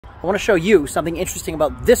I want to show you something interesting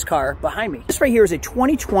about this car behind me. This right here is a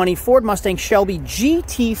 2020 Ford Mustang Shelby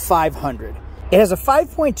GT500. It has a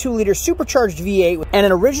 5.2 liter supercharged V8 and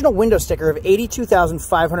an original window sticker of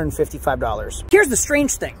 $82,555. Here's the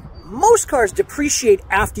strange thing. Most cars depreciate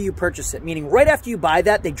after you purchase it, meaning right after you buy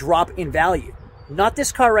that, they drop in value. Not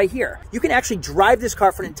this car right here. You can actually drive this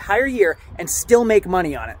car for an entire year and still make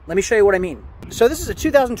money on it. Let me show you what I mean. So this is a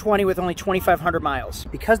 2020 with only 2,500 miles.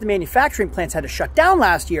 Because the manufacturing plants had to shut down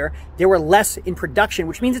last year, there were less in production,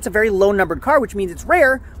 which means it's a very low numbered car, which means it's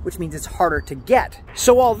rare, which means it's harder to get.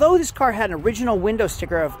 So although this car had an original window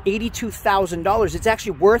sticker of $82,000, it's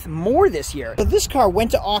actually worth more this year. So this car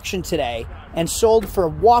went to auction today and sold for a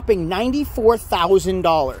whopping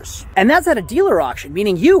 $94,000. And that's at a dealer auction,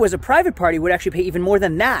 meaning you as a private party would actually pay even more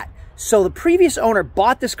than that. So the previous owner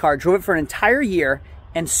bought this car, drove it for an entire year,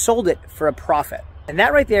 and sold it for a profit. And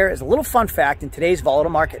that right there is a little fun fact in today's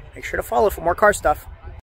volatile market. Make sure to follow for more car stuff.